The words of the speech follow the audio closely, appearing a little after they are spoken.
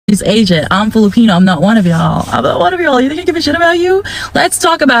He's Asian. I'm Filipino. I'm not one of y'all. I'm not one of y'all. You think I give a shit about you? Let's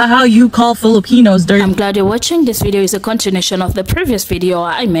talk about how you call Filipinos dirty. I'm glad you're watching. This video is a continuation of the previous video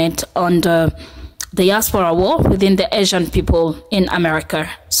I made on the diaspora war within the Asian people in America.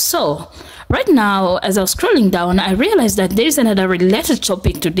 So right now, as I was scrolling down, I realized that there's another related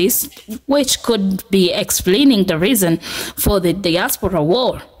topic to this, which could be explaining the reason for the diaspora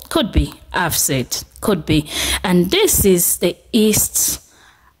war. Could be, I've said, could be. And this is the East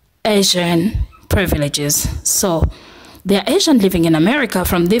Asian privileges. So they're Asian living in America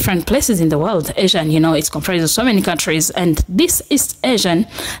from different places in the world. Asian, you know, it's comprised of so many countries, and this East Asian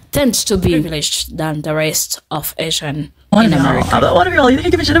tends to be privileged than the rest of Asian in America. I'm not one of y'all. You think I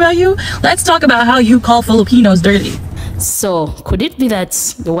give a shit about you? Let's talk about how you call Filipinos dirty. So could it be that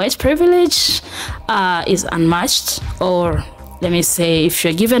the white privilege is unmatched? Or let me say, if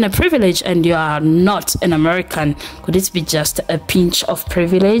you're given a privilege and you are not an American, could it be just a pinch of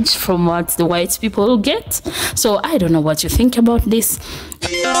privilege from what the white people get? So I don't know what you think about this.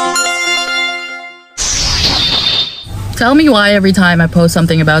 Tell me why every time I post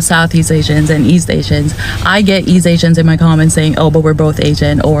something about Southeast Asians and East Asians, I get East Asians in my comments saying, oh, but we're both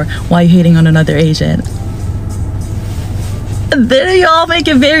Asian, or why are you hating on another Asian? Then y'all make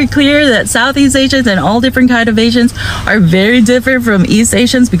it very clear that Southeast Asians and all different kind of Asians are very different from East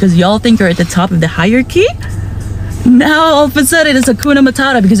Asians because y'all think you're at the top of the hierarchy? Now all of a sudden it's Hakuna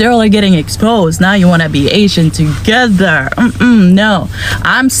Matata because y'all are getting exposed. Now you want to be Asian together. No,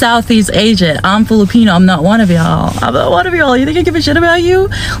 I'm Southeast Asian. I'm Filipino. I'm not one of y'all. I'm not one of y'all. You think I give a shit about you?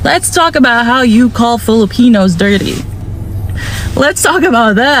 Let's talk about how you call Filipinos dirty. Let's talk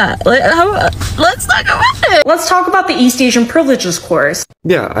about that. Let's talk about it. Let's talk about the East Asian Privilges course.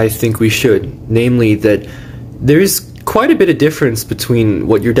 Yeah, I think we should. Namely that there's quite a bit of difference between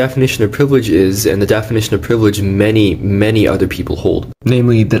what your definition of privilege is and the definition of privilege many other people hold.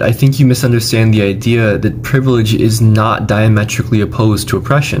 Namely that I think you misunderstand the idea that privilege is not diametrically opposed to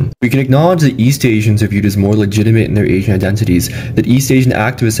oppression. We can acknowledge that East Asians are viewed as more legitimate in their Asian identities, that East Asian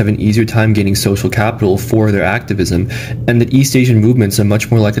activists have an easier time gaining social capital for their activism, and that East Asian movements are much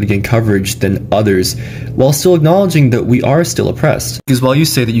more likely to gain coverage than others, while still acknowledging that we are still oppressed. Because while you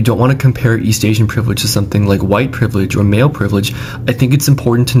say that you don't want to compare East Asian privilege to something like white privilege or male privilege, I think it's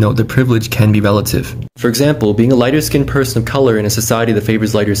important to note that privilege can be relative. For example, being a lighter-skinned person of color in a society that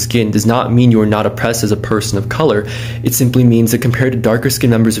favors lighter skin does not mean you are not oppressed as a person of color. It simply means that compared to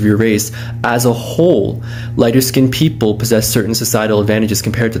darker-skinned members of your race, as a whole, lighter-skinned people possess certain societal advantages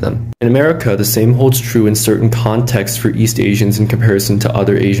compared to them. In America, the same holds true in certain contexts for East Asians in comparison to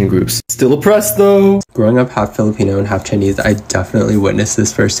other Asian groups. Still oppressed, though! Growing up half Filipino and half Chinese, I definitely witnessed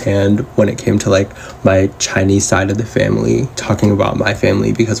this firsthand when it came to like my Chinese side of the family, talking about my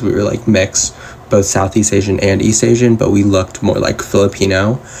family because we were like mixed, both Southeast Asian and East Asian, but we looked more like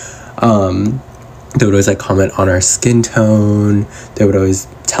Filipino. They would always like comment on our skin tone. They would always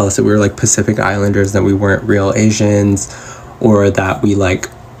tell us that we were like Pacific Islanders, that we weren't real Asians, or that we like,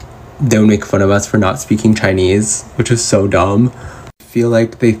 they would make fun of us for not speaking Chinese, which is so dumb. I feel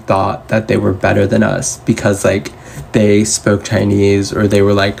like they thought that they were better than us because like they spoke Chinese, or they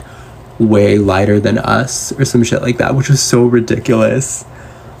were like way lighter than us or some shit like that, which was so ridiculous.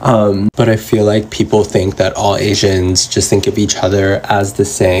 But I feel like people think that all Asians just think of each other as the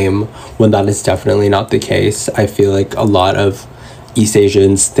same, when that is definitely not the case. I feel like a lot of East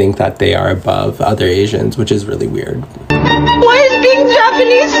Asians think that they are above other Asians, which is really weird. Why is being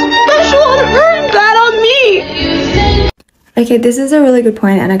Japanese special and earned that on me? Okay, this is a really good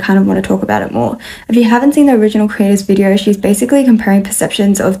point and I kind of want to talk about it more. If you haven't seen the original creator's video, she's basically comparing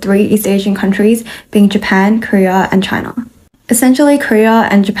perceptions of 3 East Asian countries, being Japan, Korea, and China. Essentially, Korea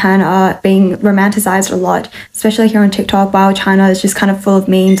and Japan are being romanticized a lot, especially here on TikTok, while China is just kind of full of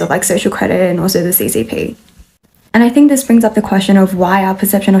memes of like social credit and also the CCP. And I think this brings up the question of why our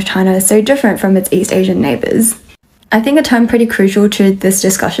perception of China is so different from its East Asian neighbors. I think a term pretty crucial to this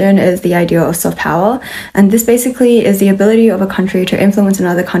discussion is the idea of soft power, and this basically is the ability of a country to influence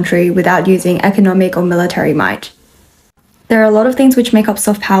another country without using economic or military might. There are a lot of things which make up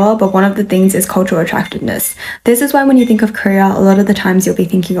soft power, but one of the things is cultural attractiveness. This is why when you think of Korea, a lot of the times you'll be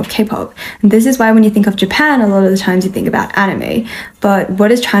thinking of K-pop. And this is why when you think of Japan, a lot of the times you think about anime. But what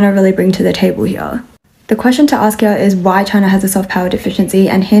does China really bring to the table here? The question to ask here is why China has a soft power deficiency,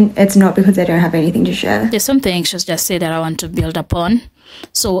 and hint, it's not because they don't have anything to share. There's something she's just said that I want to build upon.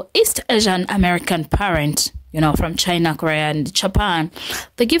 So East Asian American parents, you know, from China, Korea, and Japan,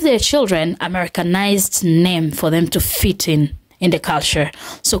 they give their children Americanized name for them to fit in the culture.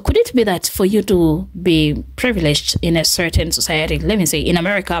 So could it be that for you to be privileged in a certain society, let me say in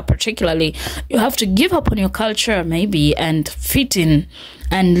America particularly, you have to give up on your culture maybe and fit in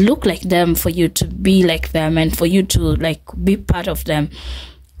and look like them, for you to be like them, and for you to like be part of them?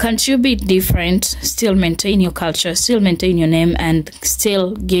 Can't you be different, still maintain your culture, still maintain your name, and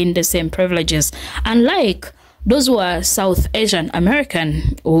still gain the same privileges? Unlike those who are South Asian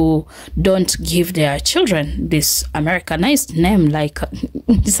American, who don't give their children this Americanized name like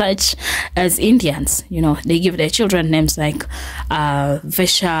such as Indians. You know, they give their children names like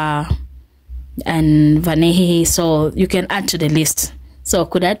Vesha and Vanehi. So you can add to the list. So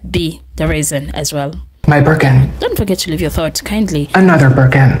could that be the reason as well? My Birkin. Don't forget to leave your thoughts kindly. Another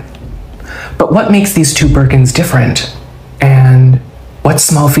Birkin. But what makes these two Birkins different? And what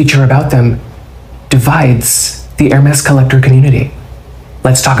small feature about them divides the Hermes collector community?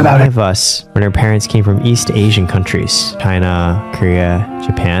 Let's talk about it. Many of us, when our parents came from East Asian countries, China, Korea,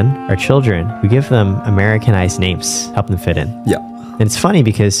 Japan, our children, we give them Americanized names, help them fit in. Yeah. And it's funny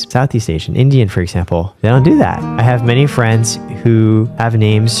because Southeast Asian, Indian, for example, they don't do that. I have many friends who have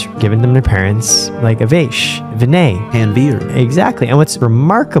names given them to their parents like Avesh, Vinay, Hanveer. Exactly. And what's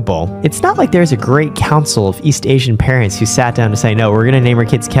remarkable, it's not like there's a great council of East Asian parents who sat down to say, no, we're going to name our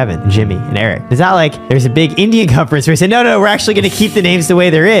kids Kevin, Jimmy, and Eric. It's not like there's a big Indian conference where they say, no, we're actually going to keep the names the way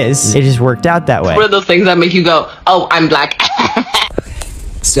there is. It just worked out that way. One of those things that make you go, oh, I'm black.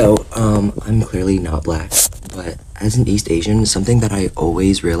 So, I'm clearly not black, but as an East Asian, something that I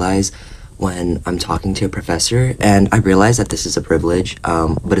always realize when I'm talking to a professor, and I realize that this is a privilege,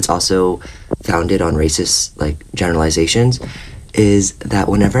 but it's also founded on racist, like, generalizations, is that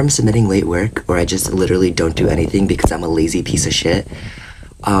whenever I'm submitting late work, or I just literally don't do anything because I'm a lazy piece of shit,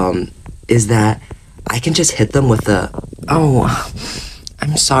 is that I can just hit them with a, oh,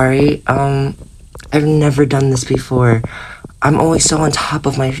 I'm sorry, I've never done this before. I'm always so on top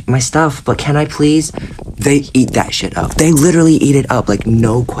of my stuff, but can I please? They eat that shit up. They literally eat it up, like,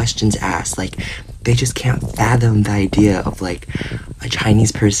 no questions asked. Like, they just can't fathom the idea of, like, a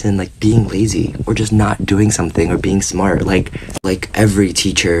Chinese person, like, being lazy or just not doing something or being smart. Like every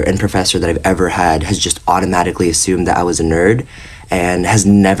teacher and professor that I've ever had has just automatically assumed that I was a nerd and has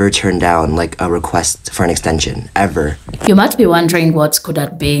never turned down, like, a request for an extension, ever. You might be wondering what could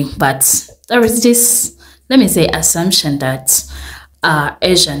that be, but there is this, let me say, assumption that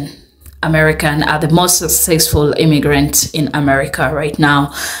Asian American are the most successful immigrant in America right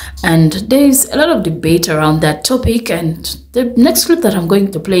now. And there's a lot of debate around that topic. And the next clip that I'm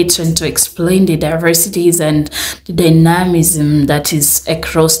going to play is trying to explain the diversities and the dynamism that is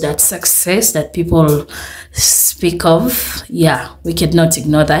across that success that people speak of. Yeah, we cannot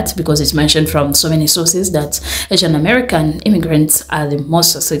ignore that because it's mentioned from so many sources that Asian American immigrants are the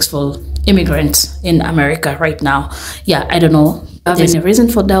most successful immigrants in America right now. Yeah, I don't know. Have any reason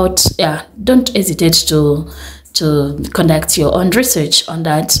for doubt? Yeah, don't hesitate to conduct your own research on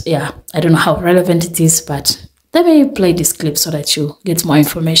that. Yeah, I don't know how relevant it is, but let me play this clip so that you get more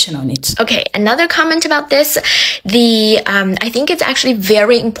information on it. Okay, another comment about this. I think it's actually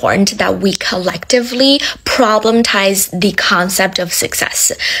very important that we collectively problematize the concept of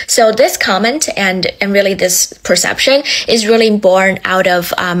success. So this comment and really this perception is really born out of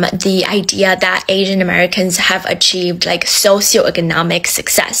the idea that Asian Americans have achieved like socioeconomic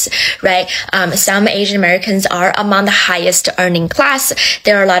success, right? Some Asian Americans are among the highest earning class.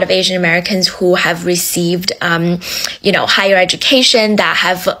 There are a lot of Asian Americans who have received higher education that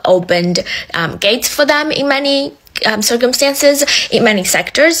have opened gates for them in many circumstances, in many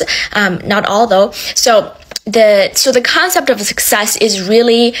sectors, not all though. So the concept of success is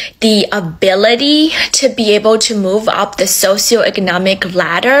really the ability to be able to move up the socioeconomic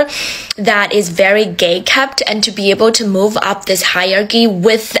ladder that is very gate-kept and to be able to move up this hierarchy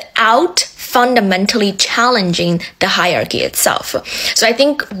without fundamentally challenging the hierarchy itself. So I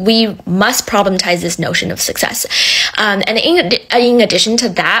think we must problematize this notion of success. And in addition to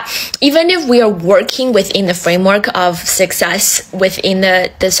that, even if we are working within the framework of success within the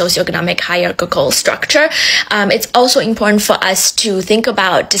socioeconomic hierarchical structure, it's also important for us to think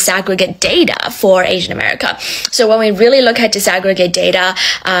about disaggregate data for Asian America. So when we really look at disaggregate data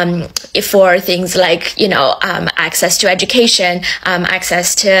for things like, access to education,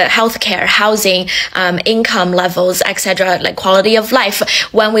 access to healthcare, housing, income levels, etc., like quality of life.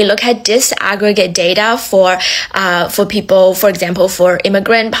 When we look at disaggregate data for people, for example, for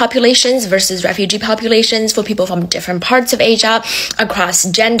immigrant populations versus refugee populations, for people from different parts of Asia, across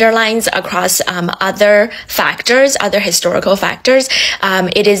gender lines, across other factors, other historical factors,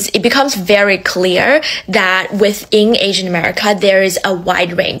 it becomes very clear that within Asian America there is a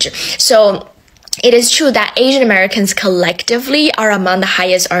wide range. So it is true that Asian Americans collectively are among the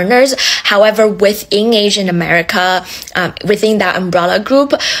highest earners. However, within Asian America, within that umbrella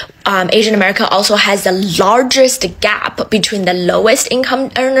group, Asian America also has the largest gap between the lowest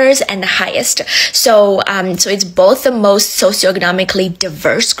income earners and the highest. So it's both the most socioeconomically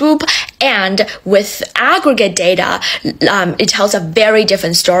diverse group, and with aggregate data, it tells a very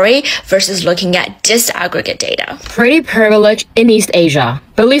different story versus looking at disaggregate data. Pretty privileged in East Asia.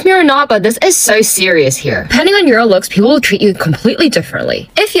 Believe me or not, but this is so serious here. Depending on your looks, people will treat you completely differently.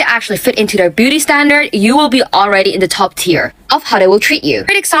 If you actually fit into their beauty standard, you will be already in the top tier of how they will treat you. A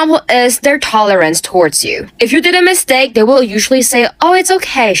great example is their tolerance towards you. If you did a mistake, they will usually say, oh, it's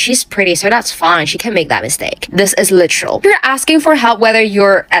okay, she's pretty, so that's fine, she can make that mistake. This is literal. If you're asking for help, whether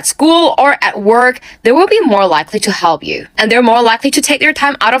you're at school or at work, they will be more likely to help you. And they're more likely to take their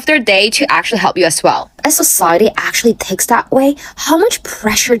time out of their day to actually help you as well. As society actually takes that way, how much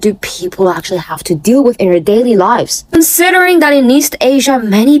pressure do people actually have to deal with in their daily lives? Considering that in East Asia,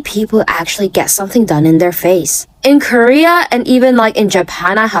 many people actually get something done in their face. In Korea and even like in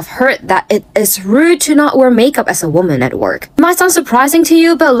Japan, I have heard that it is rude to not wear makeup as a woman at work. It might sound surprising to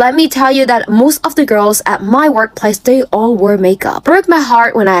you, but let me tell you that most of the girls at my workplace, they all wear makeup. It broke my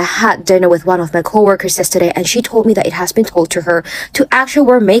heart when I had dinner with one of my coworkers yesterday, and she told me that it has been told to her to actually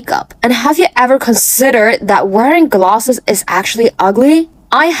wear makeup. And have you ever considered that wearing glasses is actually ugly?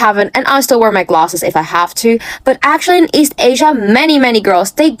 I haven't, and I still wear my glasses if I have to, but actually in East Asia, many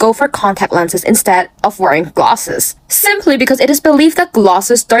girls, they go for contact lenses instead of wearing glasses. Simply because it is believed that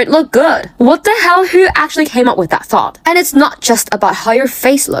glasses don't look good. What the hell? Who actually came up with that thought? And it's not just about how your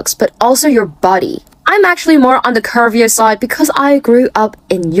face looks, but also your body. I'm actually more on the curvier side because I grew up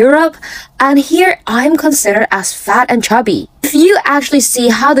in Europe, and here I'm considered as fat and chubby. If you actually see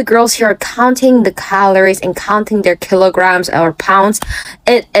how the girls here are counting the calories and counting their kilograms or pounds,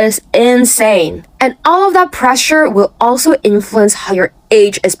 it is insane. And all of that pressure will also influence how your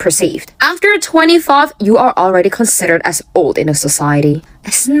age is perceived. After 25, you are already considered as old in a society.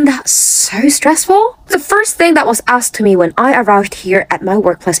 Isn't that so stressful? The first thing that was asked to me when I arrived here at my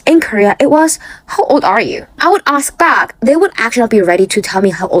workplace in Korea, it was, how old are you? I would ask back. They would actually not be ready to tell me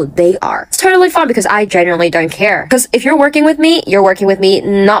how old they are. It's totally fine because I genuinely don't care. Because if you're working with me, you're working with me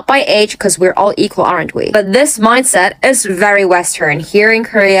not by age, because we're all equal, aren't we? But this mindset is very Western. Here in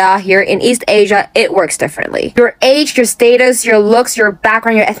Korea, here in East Asia, it works differently. Your age, your status, your looks, your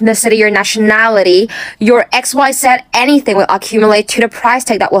background, your ethnicity, your nationality, your XYZ, anything will accumulate to the price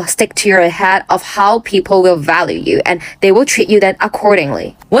tag that will stick to your head of how people will value you, and they will treat you then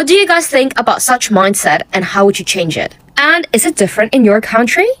accordingly. What do you guys think about such mindset, and how would you change it? And is it different in your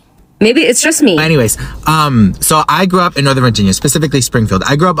country? Maybe it's just me. Anyways, so I grew up in Northern Virginia, specifically Springfield.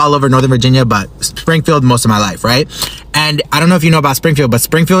 I grew up all over Northern Virginia, but Springfield most of my life, right? And I don't know if you know about Springfield, but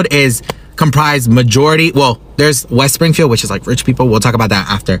Springfield is comprised majority, well, there's West Springfield, which is like rich people. We'll talk about that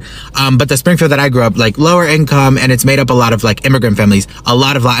after. But the Springfield that I grew up, like lower income, and it's made up a lot of like immigrant families, a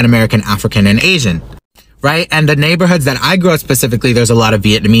lot of Latin American, African, and Asian. Right? And the neighborhoods that I grew up specifically, there's a lot of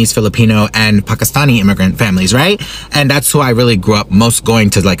Vietnamese, Filipino, and Pakistani immigrant families, right? And that's who I really grew up most going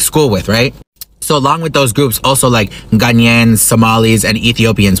to like school with, right? So along with those groups, also like Ghanaians, Somalis, and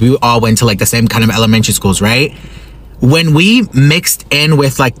Ethiopians, we all went to like the same kind of elementary schools, right? When we mixed in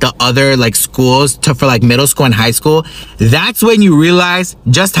with like the other like schools for like middle school and high school, that's when you realize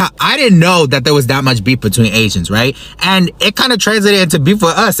just how I didn't know that there was that much beef between Asians, right? And it kind of translated into beef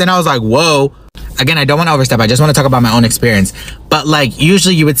with us, and I was like, whoa. Again, I don't want to overstep. I just want to talk about my own experience. But like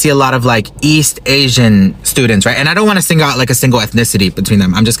usually you would see a lot of like East Asian students, right? And I don't want to single out like a single ethnicity between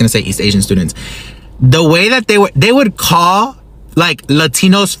them. I'm just going to say East Asian students. The way that they would call like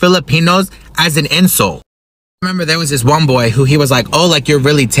Latinos, Filipinos as an insult. I remember there was this one boy who he was like, oh, like you're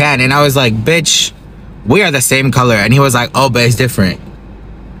really tan. And I was like, bitch, we are the same color. And he was like, oh, but it's different.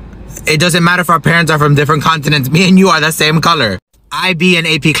 It doesn't matter if our parents are from different continents. Me and you are the same color. IB and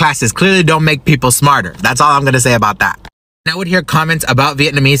AP classes clearly don't make people smarter. That's all I'm going to say about that. And I would hear comments about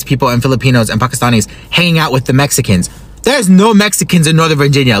Vietnamese people and Filipinos and Pakistanis hanging out with the Mexicans. There's no Mexicans in Northern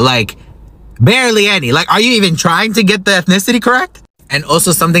Virginia. Like, barely any. Like, are you even trying to get the ethnicity correct? And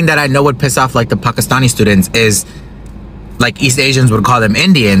also something that I know would piss off like the Pakistani students is like East Asians would call them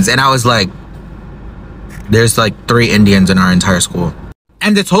Indians. And I was like, there's like 3 Indians in our entire school.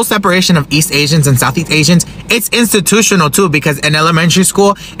 And this whole separation of East Asians and Southeast Asians, it's institutional too, because in elementary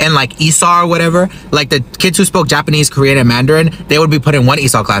school and like ESOL or whatever, like the kids who spoke Japanese, Korean, and Mandarin, they would be put in one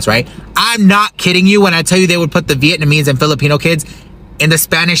ESOL class, right? I'm not kidding you when I tell you they would put the Vietnamese and Filipino kids in the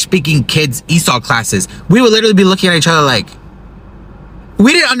Spanish-speaking kids' ESOL classes. We would literally be looking at each other like,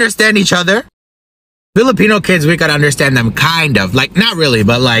 we didn't understand each other. Filipino kids, we could understand them kind of, like not really,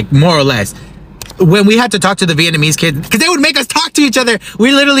 but like more or less. When we had to talk to the Vietnamese kids, because they would make us talk to each other,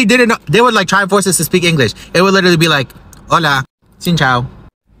 we literally didn't know. They would like try and force us to speak English. It would literally be like, hola, xin chào.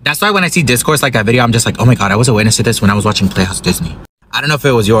 That's why when I see discourse like that video, I'm just like, oh my God, I was a witness to this when I was watching Playhouse Disney. I don't know if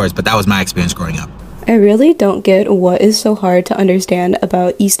it was yours, but that was my experience growing up. I really don't get what is so hard to understand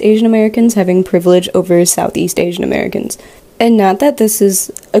about East Asian Americans having privilege over Southeast Asian Americans. And not that this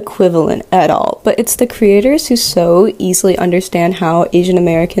is equivalent at all, but it's the creators who so easily understand how Asian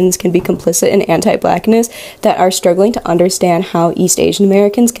Americans can be complicit in anti-blackness that are struggling to understand how East Asian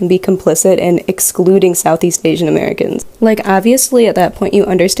Americans can be complicit in excluding Southeast Asian Americans. Like, obviously at that point you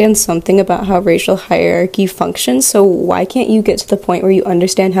understand something about how racial hierarchy functions, so why can't you get to the point where you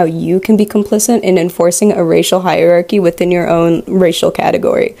understand how you can be complicit in enforcing a racial hierarchy within your own racial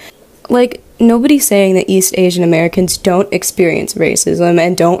category? Like, nobody's saying that East Asian Americans don't experience racism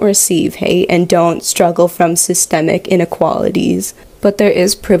and don't receive hate and don't struggle from systemic inequalities. But there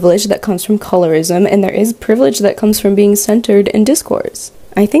is privilege that comes from colorism, and there is privilege that comes from being centered in discourse.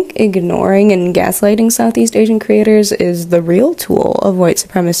 I think ignoring and gaslighting Southeast Asian creators is the real tool of white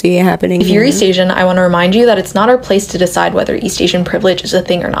supremacy happening here. If you're East Asian, I want to remind you that it's not our place to decide whether East Asian privilege is a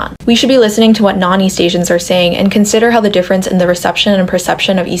thing or not. We should be listening to what non-East Asians are saying and consider how the difference in the reception and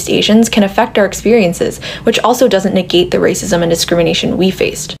perception of East Asians can affect our experiences, which also doesn't negate the racism and discrimination we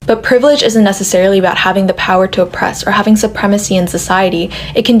faced. But privilege isn't necessarily about having the power to oppress or having supremacy in society.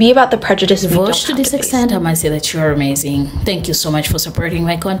 It can be about the prejudice we don't have to this extent, I might say that you're amazing. Thank you so much for supporting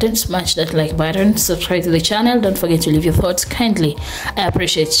my content. Smash that like button, subscribe to the channel, don't forget to leave your thoughts kindly. I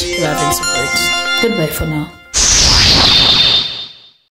appreciate your love and support. Goodbye for now.